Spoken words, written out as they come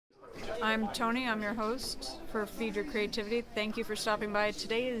I'm Tony, I'm your host for Feed Your Creativity. Thank you for stopping by.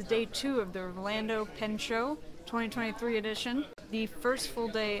 Today is day 2 of the Orlando Pen Show, 2023 edition. The first full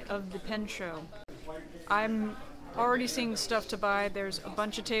day of the pen show. I'm already seeing stuff to buy. There's a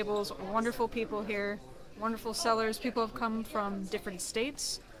bunch of tables, wonderful people here, wonderful sellers. People have come from different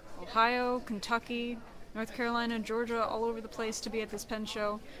states, Ohio, Kentucky, North Carolina, Georgia, all over the place to be at this pen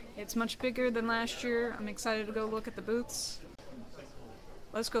show. It's much bigger than last year. I'm excited to go look at the booths.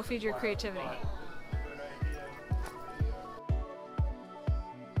 Let's go feed your creativity.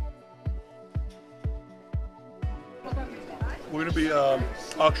 We're going to be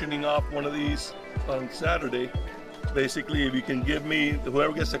auctioning off one of these on Saturday. Basically, if you can give me,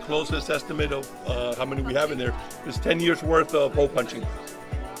 whoever gets the closest estimate of how many we have in there, is 10 years worth of hole punching.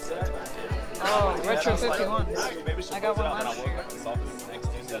 Oh, Retro 51. I got one last year.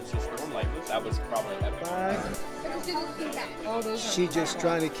 That was probably She just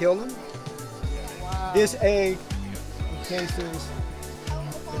trying to kill him. Wow. This egg encases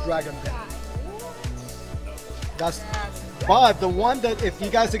the dragon pen. But the one that, if you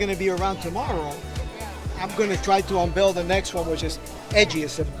guys are going to be around tomorrow, I'm going to try to unveil the next one, which is edgy.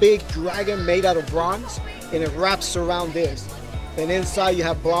 It's a big dragon made out of bronze, and it wraps around this. And inside you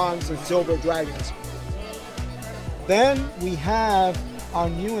have bronze and silver dragons. Then we have our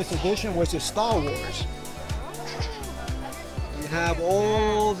newest edition, which is Star Wars. You have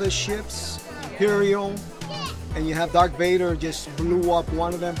all the ships, Imperial, and you have Darth Vader just blew up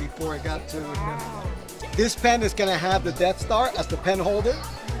one of them before it got to him. This pen is going to have the Death Star as the pen holder.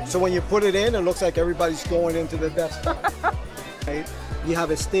 So when you put it in, it looks like everybody's going into the Death Star. Right? You have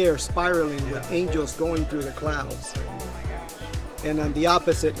a stair spiraling with angels going through the clouds. And on the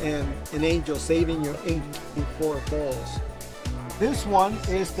opposite end, an angel saving your ink before it falls. This one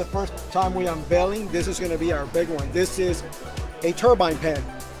is the first time we're unveiling. This is going to be our big one. This is a turbine pen.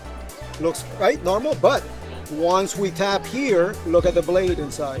 Looks right normal, but once we tap here, look at the blade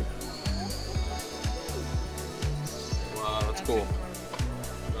inside. wow, that's cool.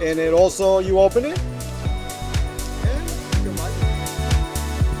 And it also, you open it.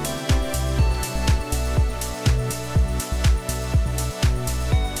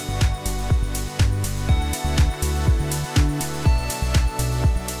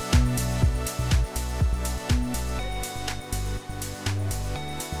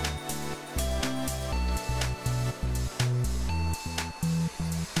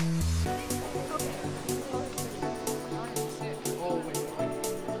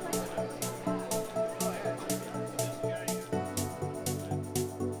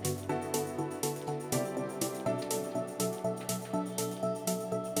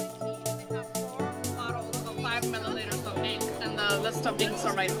 List of inks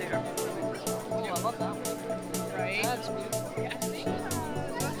are right there. Oh, I love that one. Right? That's beautiful.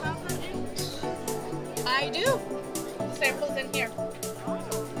 I do. Samples in here.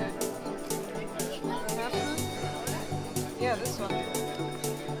 Yeah, this one.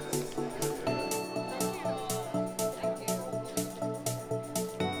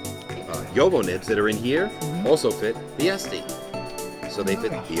 Yovo nibs that are in here also fit the SD. So they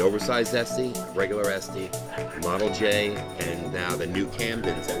fit the oversized SD, regular SD, Model J, and now the new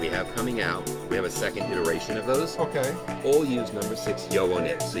Camdens that we have coming out. We have a second iteration of those. Okay. All use number 6 Yovo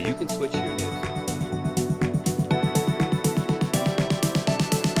nibs, so you can switch your nibs.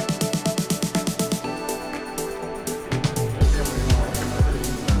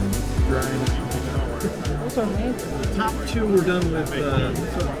 Those are amazing. The top 2 were done with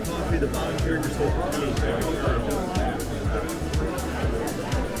coffee, the bottom 3 were sold for tea.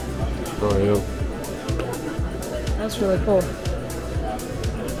 Oh, yeah. That's really cool.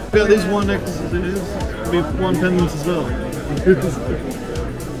 Yeah, these one necklaces, we have one pendants as well. This is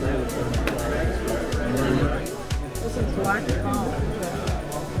black palm.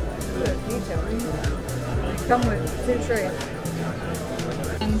 Look at the detail. They come with 2 trays.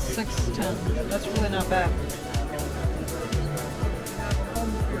 And 610. That's really not bad.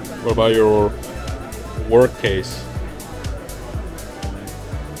 What about your work case?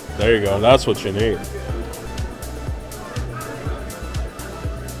 There you go. That's what you need.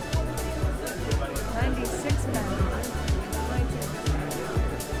 96 pounds.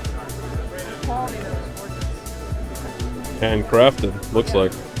 Quality of those gorgeous. Handcrafted, looks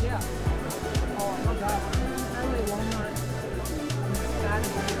like. Yeah. Oh, I love that one. Really Walmart.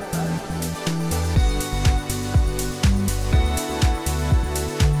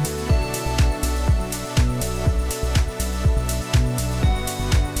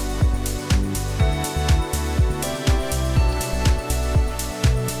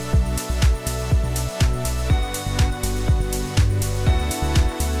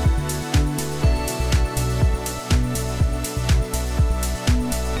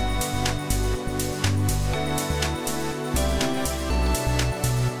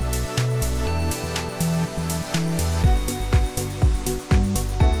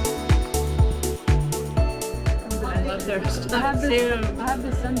 our stuff I have too. this. I have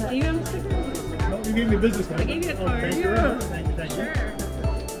this send that. You have a sticker? No, you gave me a business card. I gave you a Oh, card. thank you. Yeah. Thank you. Thank you. Sure.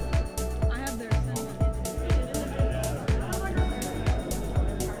 I have their send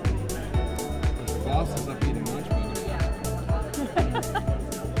Bosses up eating lunch money.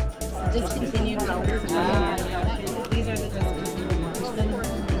 Discontinued colors. These are the discontinued ones.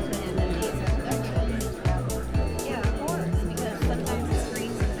 And then these are Yeah, of course, because sometimes it's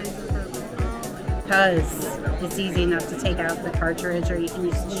green, sometimes it's purple. because it's easy enough to take out the cartridge, or you can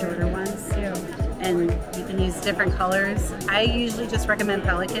use the shorter ones too. And you can use different colors. I usually just recommend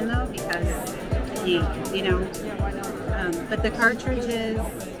Pelican though, because you know. But the cartridges,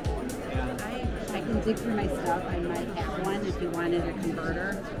 I can dig through my stuff. I might have one if you wanted a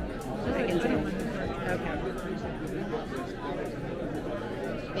converter. I can do. Okay.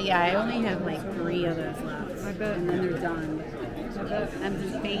 But yeah, I only have like 3 of those left. I bet. And then they're done. I bet. I'm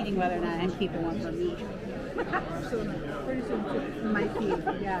just debating whether or not I'm keeping one for me. Might be,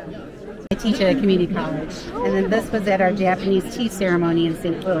 yeah. I teach at a community college, and then this was at our Japanese tea ceremony in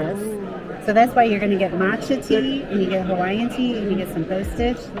St. Louis. So that's why you're going to get matcha tea, and you get Hawaiian tea, and you get some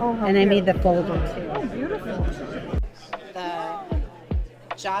postage. And I made the folder too. Oh, beautiful. The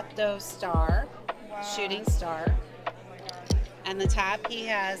Giotto star, shooting star. And the top, he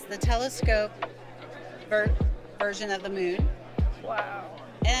has the telescope version of the moon. Wow.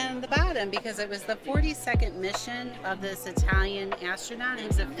 And the bottom, because it was the 42nd mission of this Italian astronaut. He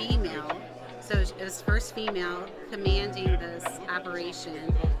was a female, so it was first female commanding this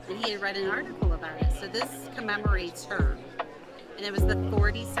operation, and he had read an article about it. So this commemorates her. And it was the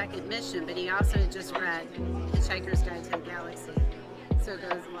 42nd mission, but he also had just read Hitchhiker's Guide to the Galaxy. So it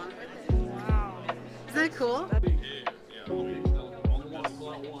goes along with it. Wow. Isn't that cool?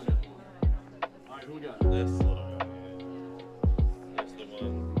 Alright, who we got? This little guy. That's the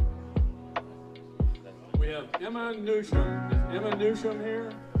one. We have Emma Newsham. Is Emma Newsham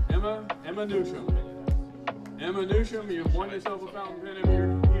here? Emma Newsham. Emma Newsham, you've won yourself a fountain pen if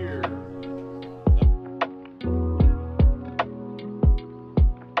you're here.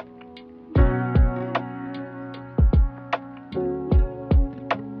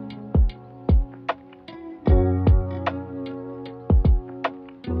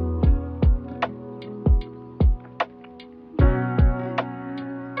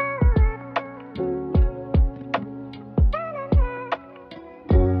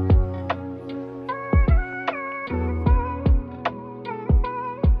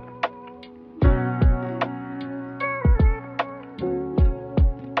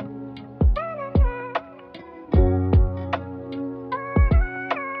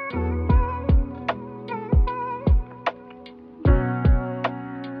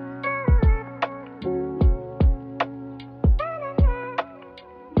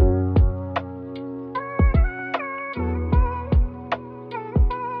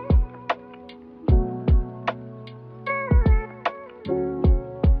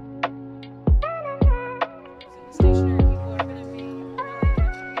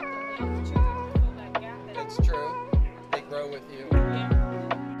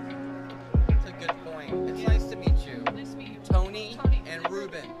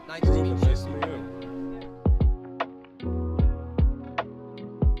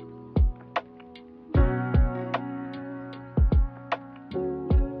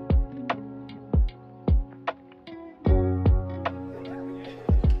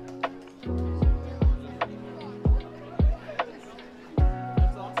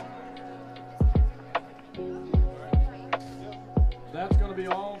 That's going to be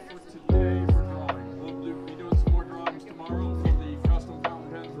all for today for drawing. We'll be doing some more drawings tomorrow for the custom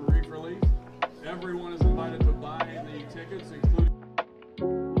fountain pens for Reef Relief. Everyone is invited to buy the tickets, including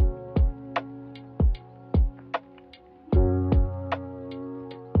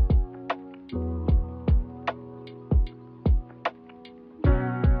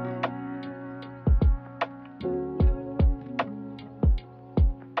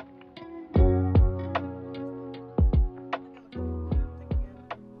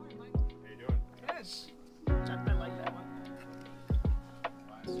I like that one.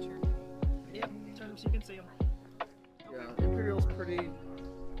 Yep, turn so you can see them. Yeah, Imperial's pretty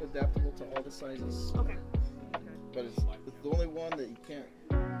adaptable to all the sizes. Okay. But it's the only one that you can't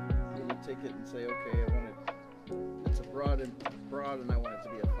really take it and say, okay, I want it. It's a broad and I want it to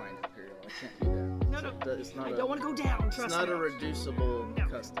be a fine Imperial. I can't do that. No. It's not I don't want to go down. Trust me. It's not a reducible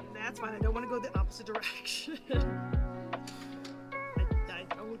custom. That's fine. I don't want to go the opposite direction. I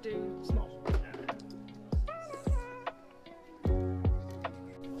don't do small.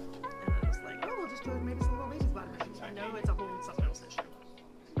 Just do maybe some little basic bottom measures. I know it's a whole something else issue.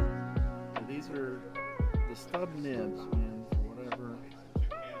 And these are the pub nibs, man, for whatever.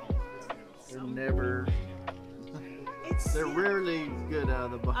 They're never. They're rarely good out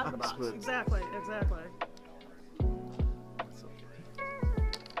of the box. Out of the box. But Exactly. it's okay.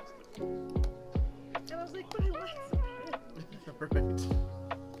 And I was like, but I like the pen. Right.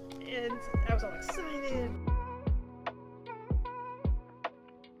 And I was all excited.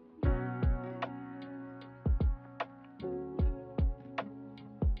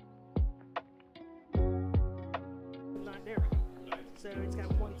 Not there. So it's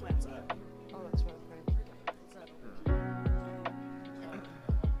got one flat side. Oh, that's really great.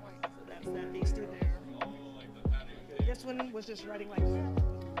 So that's that piece through there. This one was just writing like that. Now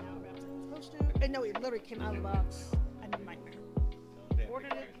about it's supposed to. And no, it literally came out of the box. I need a nightmare.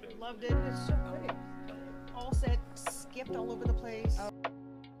 Ordered it, loved it. It's so pretty. All set, skipped all over the place.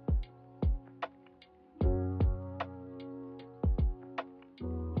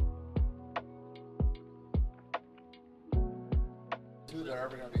 Two that are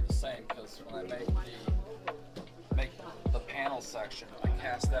ever going to be the same, because when I make the panel section, I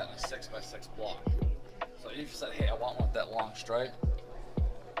cast that in a 6x6 block. So if you said, hey, I want one with that long stripe,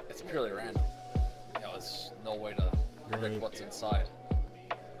 it's purely random. You know, there's no way to predict what's inside.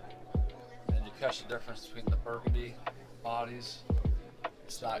 And you catch the difference between the burgundy bodies.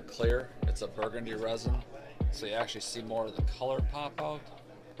 It's not clear, it's a burgundy resin, so you actually see more of the color pop out,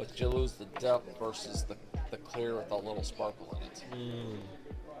 but you lose the depth versus the clear with a little sparkle in it.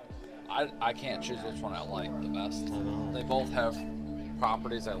 I can't choose which one I like the best. They both have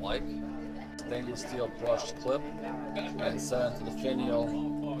properties I like. Stainless steel brushed clip and set into the finial.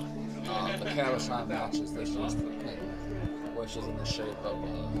 The cabochon matches this year's pin, which is in the shape of a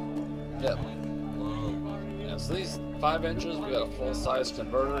hip. Yeah, so these 5 inches, we got a full-size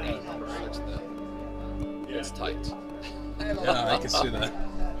converter and a number 6 nib. It's tight. Yeah, I can see that.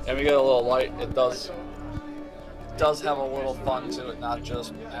 And we got a little light. It does have a little fun to it, not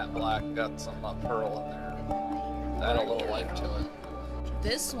just matte black. Got some pearl in there. Add a little life to it.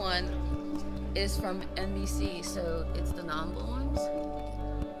 This one is from NBC, so it's the Namiki ones.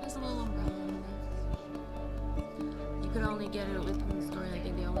 There's a little umbrella in there. You could only get it within the store. I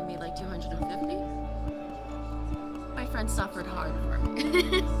think they only made like 250. My friend suffered hard for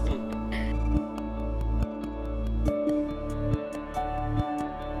me.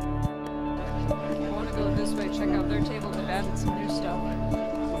 This way, check out their table. They've added some new stuff.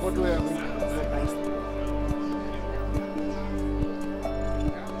 What do we have?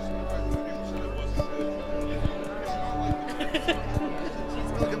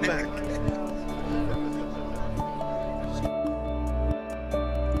 Welcome back.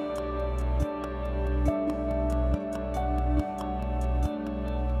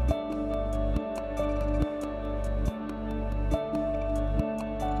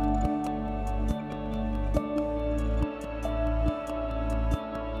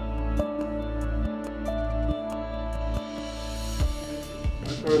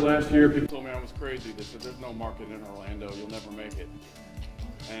 Last year, people told me I was crazy. They said, there's no market in Orlando, you'll never make it.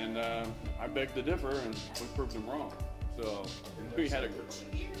 And I begged to differ, and we proved them wrong. So we had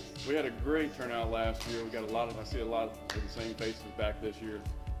a great turnout last year. We got I see a lot of the same faces back this year,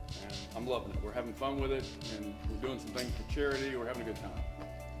 and I'm loving it. We're having fun with it, and we're doing some things for charity. We're having a good time.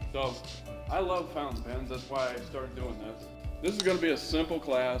 So I love fountain pens. That's why I started doing this. This is going to be a simple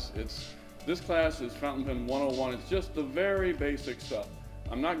class. This class is Fountain Pen 101. It's just the very basic stuff.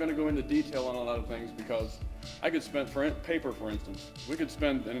 I'm not going to go into detail on a lot of things because I could spend, paper for instance, we could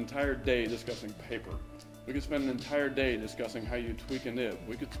spend an entire day discussing paper. We could spend an entire day discussing how you tweak a nib.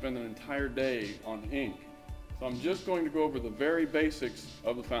 We could spend an entire day on ink. So I'm just going to go over the very basics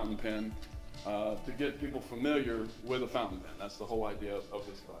of the fountain pen to get people familiar with a fountain pen. That's the whole idea of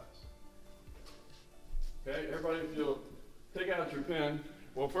this class. Okay, everybody, if you'll take out your pen.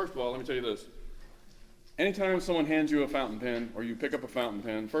 Well, first of all, let me tell you this. Anytime someone hands you a fountain pen or you pick up a fountain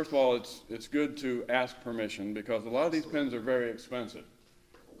pen, first of all, it's good to ask permission because a lot of these pens are very expensive.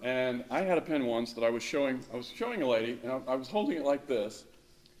 And I had a pen once that I was showing a lady, and I was holding it like this,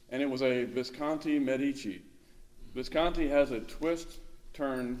 and it was a Visconti Medici. Visconti has a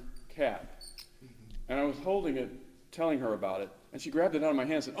twist-turn cap. And I was holding it, telling her about it, and she grabbed it out of my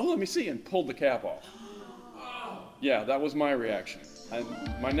hand and said, oh, let me see, and pulled the cap off. Yeah, that was my reaction. And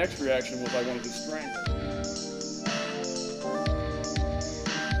my next reaction was I wanted to strangle her.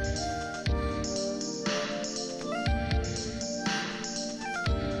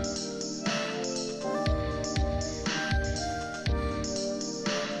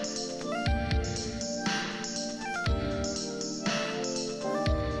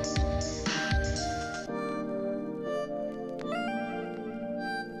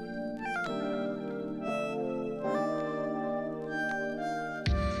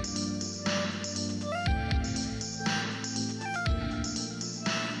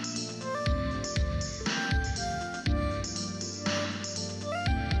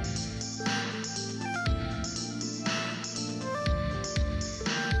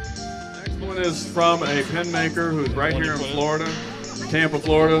 one is from a pen maker who's right here in Florida, Tampa,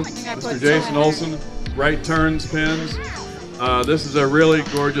 Florida, Mr. Jason Olson, Writeturnz Pens. This is a really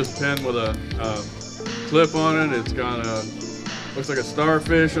gorgeous pen with a clip on it. It's got a, looks like a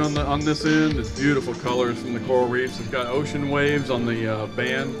starfish on this end. It's beautiful colors from the coral reefs. It's got ocean waves on the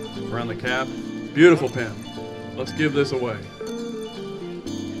band around the cap. Beautiful pen. Let's give this away.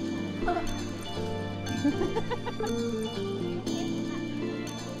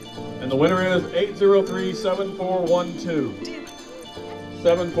 And the winner is 803-7412.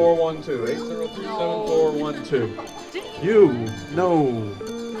 7412. 803-7412. You. No.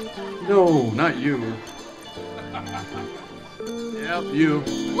 No, not you. Yep, you.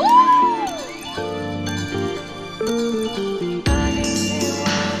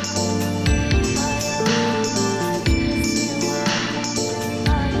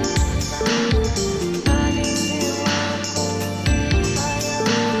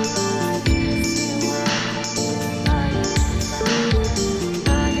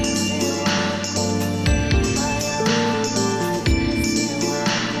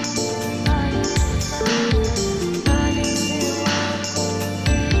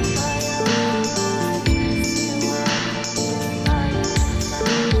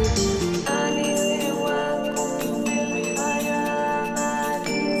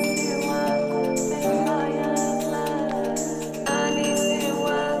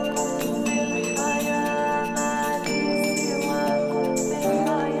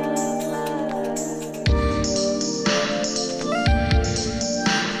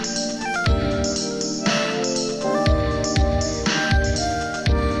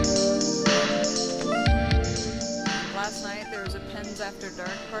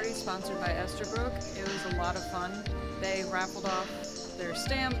 Sponsored by Esterbrook. It was a lot of fun. They raffled off their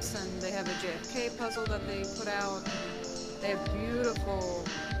stamps and they have a JFK puzzle that they put out. They have beautiful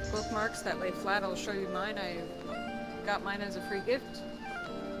bookmarks that lay flat. I'll show you mine. I got mine as a free gift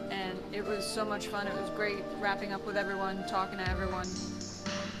and it was so much fun. It was great wrapping up with everyone, talking to everyone.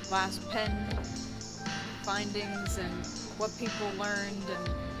 Last pen findings and what people learned, and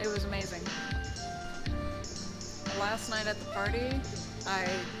it was amazing. Last night at the party, I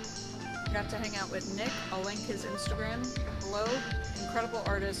got to hang out with Nick. I'll link his Instagram below. Incredible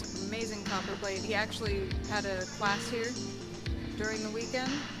artist, amazing copperplate. He actually had a class here during the weekend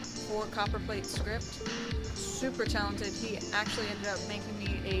for copperplate script. Super talented. He actually ended up making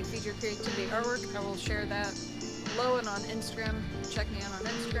me a Feed Your Creativity artwork. I will share that below and on Instagram. Check me out on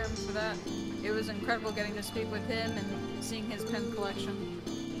Instagram for that. It was incredible getting to speak with him and seeing his pen collection.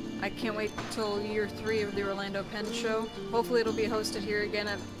 I can't wait till year 3 of the Orlando Pen Show. Hopefully it'll be hosted here again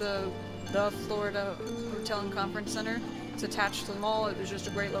at the Florida Hotel and Conference Center. It's attached to the mall. It was just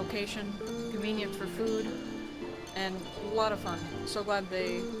a great location, convenient for food, and a lot of fun. So glad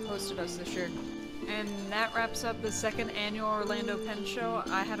they hosted us this year. And that wraps up the second annual Orlando Pen Show.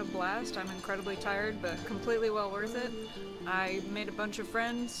 I had a blast. I'm incredibly tired, but completely well worth it. I made a bunch of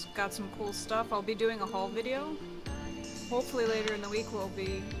friends, got some cool stuff. I'll be doing a haul video. Hopefully later in the week we'll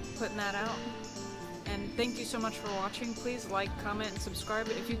be putting that out. And thank you so much for watching. Please like, comment, and subscribe.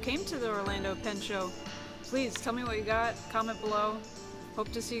 If you came to the Orlando Pen Show, please tell me what you got, comment below.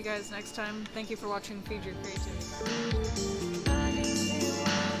 Hope to see you guys next time. Thank you for watching Feed Your Creativity.